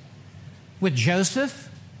weeping. With Joseph,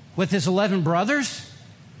 with his 11 brothers,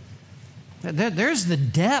 there's the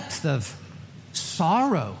depth of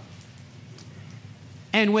sorrow.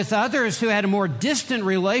 And with others who had a more distant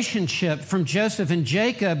relationship from Joseph and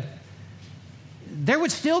Jacob, there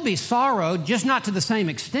would still be sorrow, just not to the same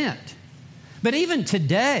extent. But even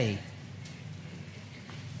today,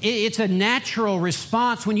 it's a natural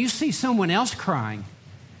response when you see someone else crying.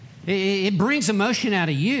 It brings emotion out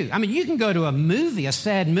of you. I mean, you can go to a movie, a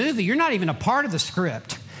sad movie. You're not even a part of the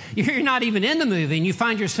script. You're not even in the movie, and you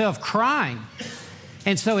find yourself crying.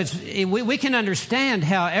 And so we can understand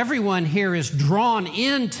how everyone here is drawn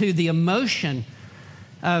into the emotion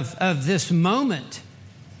of this moment.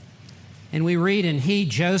 And we read, and he,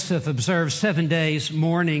 Joseph, observed 7 days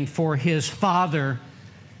mourning for his father.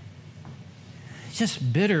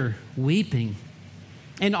 Just bitter weeping.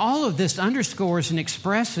 And all of this underscores and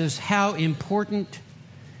expresses how important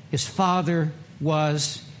his father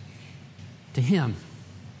was to him.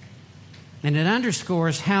 And it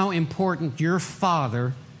underscores how important your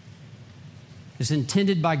father is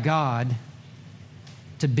intended by God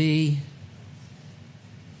to be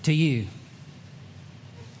to you.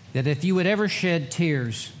 That if you would ever shed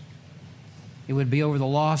tears, it would be over the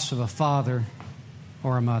loss of a father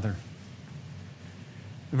or a mother.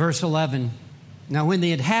 Verse 11, now when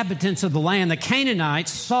the inhabitants of the land, the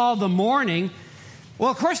Canaanites, saw the mourning, well,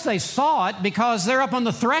 of course they saw it because they're up on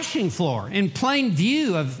the threshing floor in plain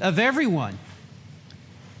view of everyone.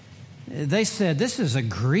 They said, this is a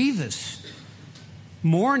grievous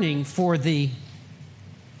mourning for the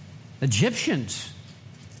Egyptians.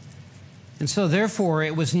 And so therefore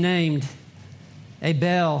it was named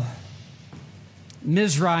Abel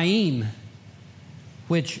Mizraim,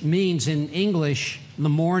 which means in English, the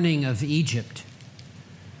mourning of Egypt.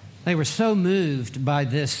 They were so moved by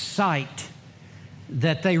this sight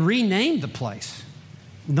that they renamed the place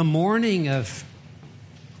the mourning of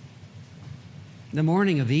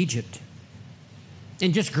Egypt,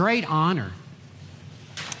 in just great honor.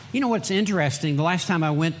 You know what's interesting? The last time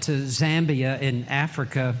I went to Zambia in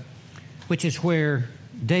Africa, which is where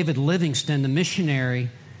David Livingstone, the missionary,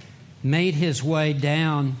 made his way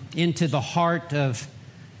down into the heart of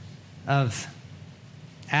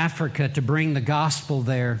Africa to bring the gospel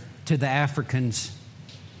there to the Africans.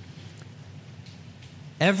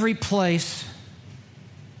 Every place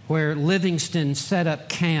where Livingstone set up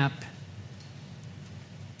camp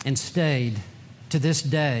and stayed, to this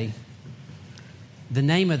day, the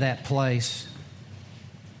name of that place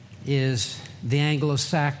is the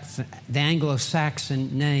Anglo-Saxon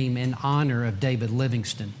name in honor of David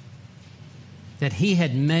Livingstone. That he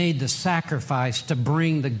had made the sacrifice to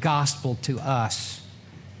bring the gospel to us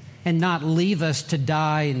and not leave us to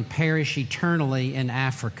die and perish eternally in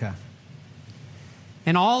Africa.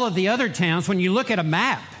 And all of the other towns, when you look at a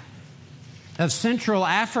map of Central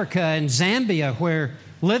Africa and Zambia, where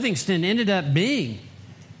Livingstone ended up being,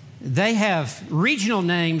 they have regional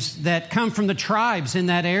names that come from the tribes in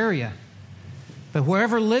that area. But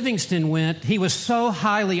wherever Livingstone went, he was so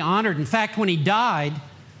highly honored. In fact, when he died,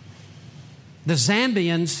 the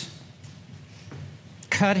Zambians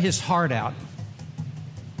cut his heart out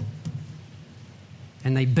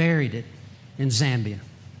and they buried it in Zambia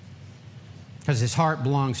because his heart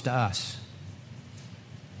belongs to us.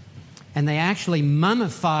 And they actually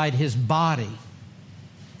mummified his body,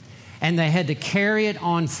 and they had to carry it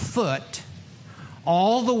on foot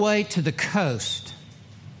all the way to the coast.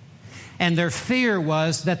 And their fear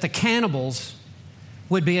was that the cannibals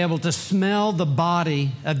would be able to smell the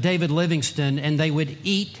body of David Livingstone, and they would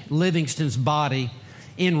eat Livingstone's body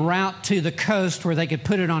en route to the coast where they could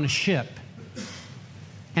put it on a ship.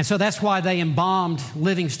 And so that's why they embalmed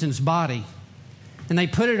Livingstone's body. And they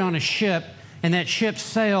put it on a ship, and that ship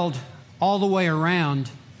sailed all the way around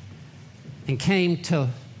and came to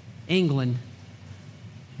England,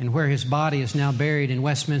 and where his body is now buried in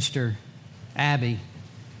Westminster Abbey,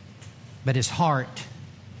 but his heart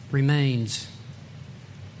remains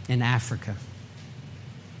in Africa.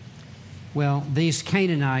 Well, these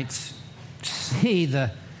Canaanites see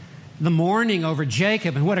the mourning over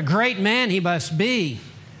Jacob and what a great man he must be.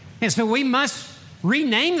 And so we must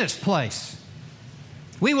rename this place.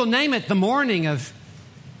 We will name it the mourning of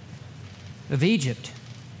Egypt.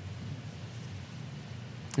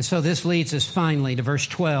 And so this leads us finally to verse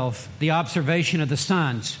 12, the observation of the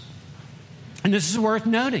sons. And this is worth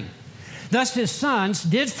noting. Thus his sons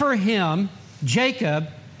did for him, Jacob,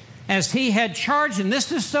 as he had charged him.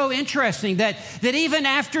 This is so interesting that even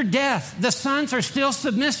after death, the sons are still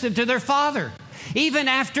submissive to their father. Even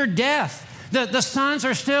after death, the sons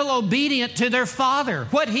are still obedient to their father.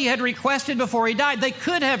 What he had requested before he died, they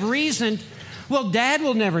could have reasoned, well, Dad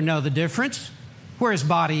will never know the difference where his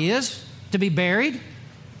body is to be buried.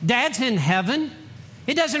 Dad's in heaven.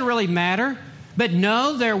 It doesn't really matter. But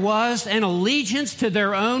no, there was an allegiance to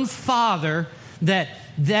their own father that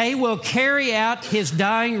they will carry out his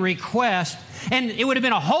dying request. And it would have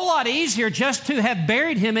been a whole lot easier just to have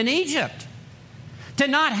buried him in Egypt. To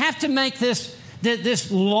not have to make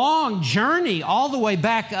this long journey all the way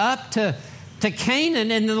back up to Canaan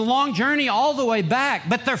and the long journey all the way back.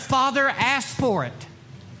 But their father asked for it.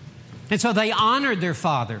 And so they honored their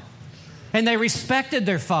father. And they respected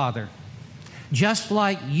their father. Just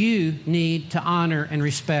like you need to honor and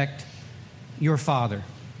respect your father.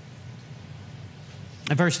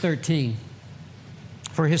 Verse 13.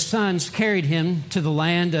 For his sons carried him to the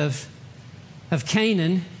land of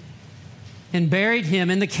Canaan and buried him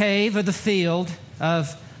in the cave of the field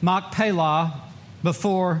of Machpelah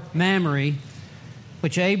before Mamre,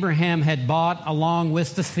 which Abraham had bought along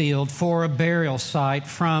with the field for a burial site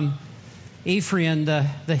from Ephraim the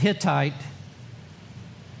Hittite.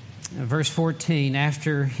 Verse 14,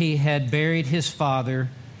 after he had buried his father,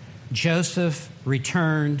 Joseph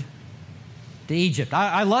returned to Egypt.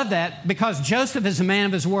 I love that because Joseph is a man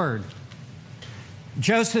of his word.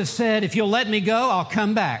 Joseph said, if you'll let me go, I'll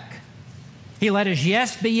come back. He let his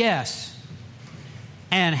yes be yes.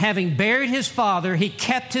 And having buried his father, he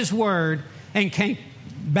kept his word and came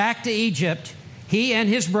back to Egypt, he and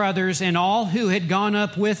his brothers and all who had gone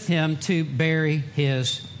up with him to bury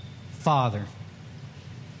his father.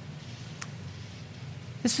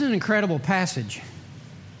 This is an incredible passage.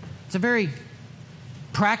 It's a very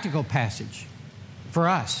practical passage for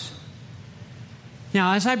us.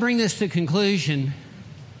 Now, as I bring this to conclusion,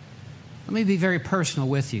 let me be very personal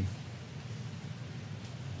with you.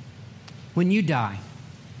 When you die,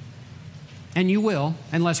 and you will,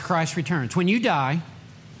 unless Christ returns, when you die,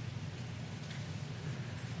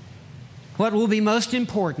 what will be most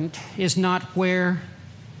important is not where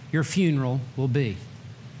your funeral will be.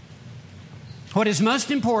 What is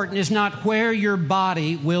most important is not where your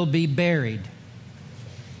body will be buried.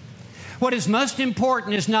 What is most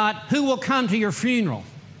important is not who will come to your funeral.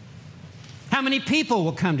 How many people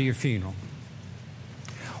will come to your funeral?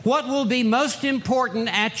 What will be most important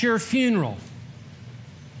at your funeral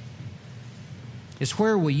is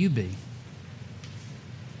where will you be?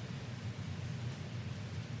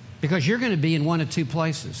 Because you're going to be in one of two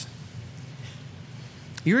places.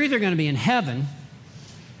 You're either going to be in heaven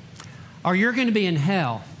or you're going to be in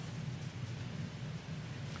hell.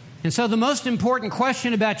 And so the most important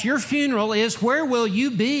question about your funeral is, where will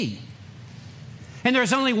you be? And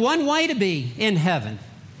there's only one way to be in heaven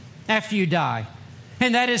after you die,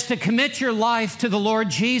 and that is to commit your life to the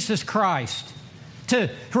Lord Jesus Christ,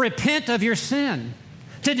 to repent of your sin,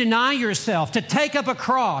 to deny yourself, to take up a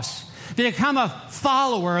cross, to become a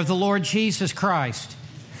follower of the Lord Jesus Christ.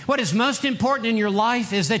 What is most important in your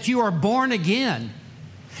life is that you are born again,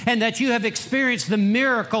 and that you have experienced the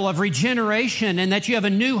miracle of regeneration, and that you have a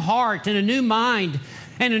new heart and a new mind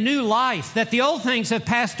and a new life, that the old things have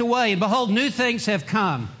passed away, and behold, new things have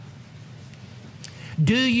come.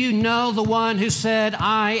 Do you know the one who said,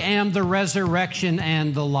 I am the resurrection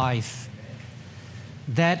and the life?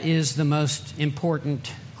 That is the most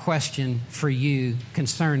important question for you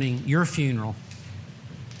concerning your funeral.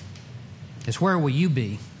 Is where will you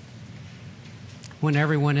be when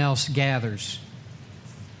everyone else gathers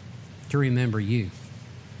to remember you?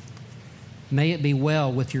 May it be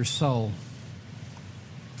well with your soul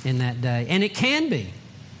in that day. And it can be,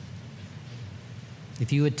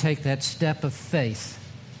 if you would take that step of faith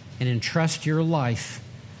and entrust your life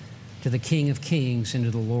to the King of Kings and to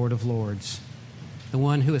the Lord of Lords, the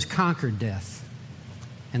one who has conquered death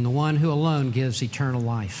and the one who alone gives eternal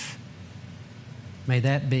life. May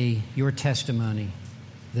that be your testimony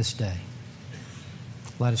this day.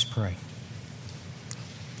 Let us pray.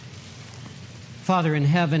 Father in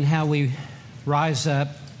heaven, how we rise up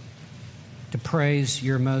to praise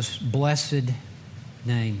your most blessed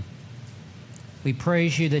name. We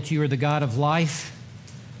praise you that you are the God of life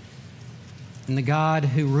and the God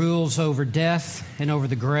who rules over death and over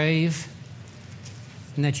the grave,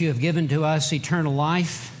 and that you have given to us eternal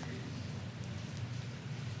life,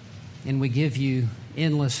 and we give you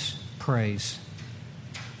endless praise.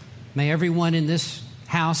 May everyone in this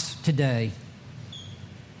house today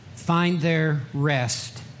find their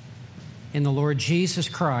rest in the Lord Jesus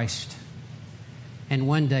Christ, and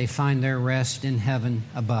one day find their rest in heaven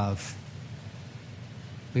above.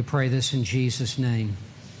 We pray this in Jesus' name.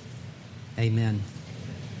 Amen.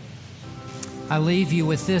 I leave you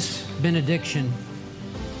with this benediction.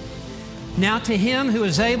 Now to him who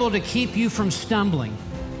is able to keep you from stumbling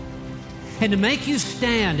and to make you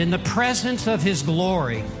stand in the presence of his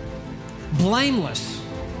glory, blameless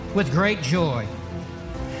with great joy,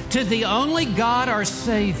 to the only God our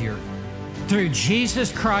Savior, through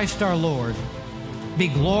Jesus Christ our Lord, be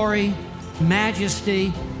glory,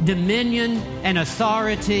 majesty, dominion, and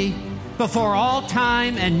authority before all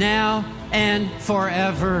time and now and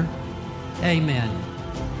forever. Amen.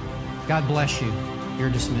 God bless you. You're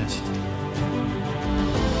dismissed.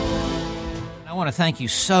 I want to thank you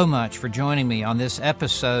so much for joining me on this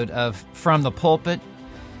episode of From the Pulpit.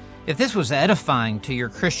 If this was edifying to your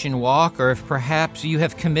Christian walk, or if perhaps you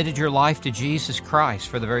have committed your life to Jesus Christ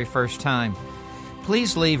for the very first time,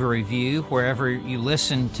 please leave a review wherever you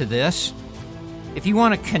listen to this. If you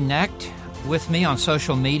want to connect with me on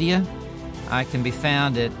social media, I can be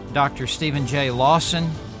found at Dr. Stephen J.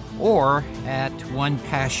 Lawson or at One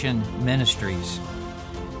Passion Ministries.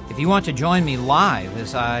 If you want to join me live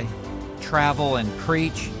as I travel and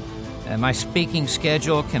preach, my speaking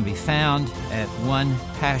schedule can be found at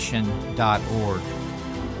onepassion.org.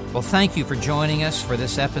 Well, thank you for joining us for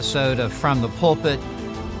this episode of From the Pulpit.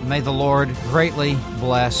 May the Lord greatly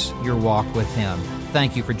bless your walk with Him.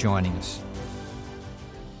 Thank you for joining us.